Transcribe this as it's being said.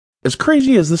As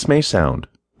crazy as this may sound,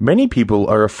 many people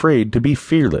are afraid to be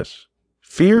fearless.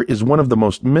 Fear is one of the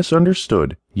most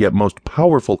misunderstood, yet most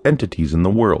powerful entities in the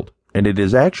world, and it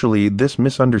is actually this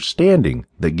misunderstanding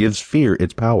that gives fear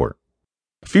its power.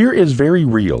 Fear is very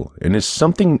real and is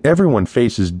something everyone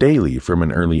faces daily from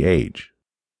an early age.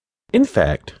 In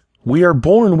fact, we are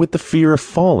born with the fear of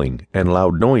falling and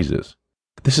loud noises.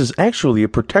 This is actually a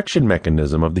protection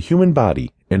mechanism of the human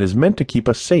body and is meant to keep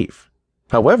us safe.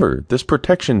 However, this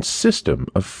protection system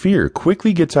of fear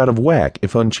quickly gets out of whack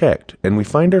if unchecked, and we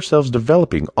find ourselves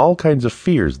developing all kinds of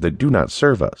fears that do not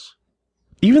serve us.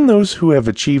 Even those who have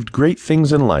achieved great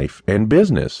things in life and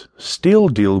business still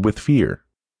deal with fear.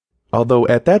 Although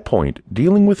at that point,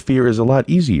 dealing with fear is a lot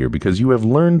easier because you have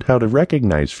learned how to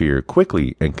recognize fear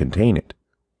quickly and contain it.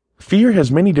 Fear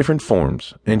has many different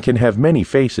forms and can have many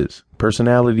faces,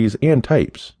 personalities, and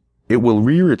types. It will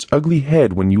rear its ugly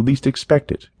head when you least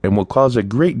expect it, and will cause a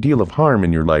great deal of harm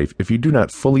in your life if you do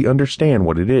not fully understand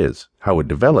what it is, how it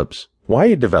develops, why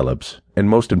it develops, and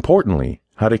most importantly,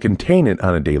 how to contain it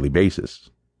on a daily basis.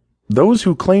 Those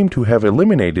who claim to have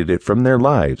eliminated it from their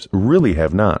lives really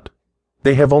have not.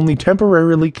 They have only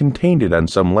temporarily contained it on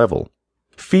some level.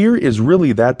 Fear is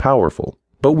really that powerful,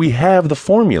 but we have the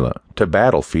formula to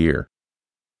battle fear.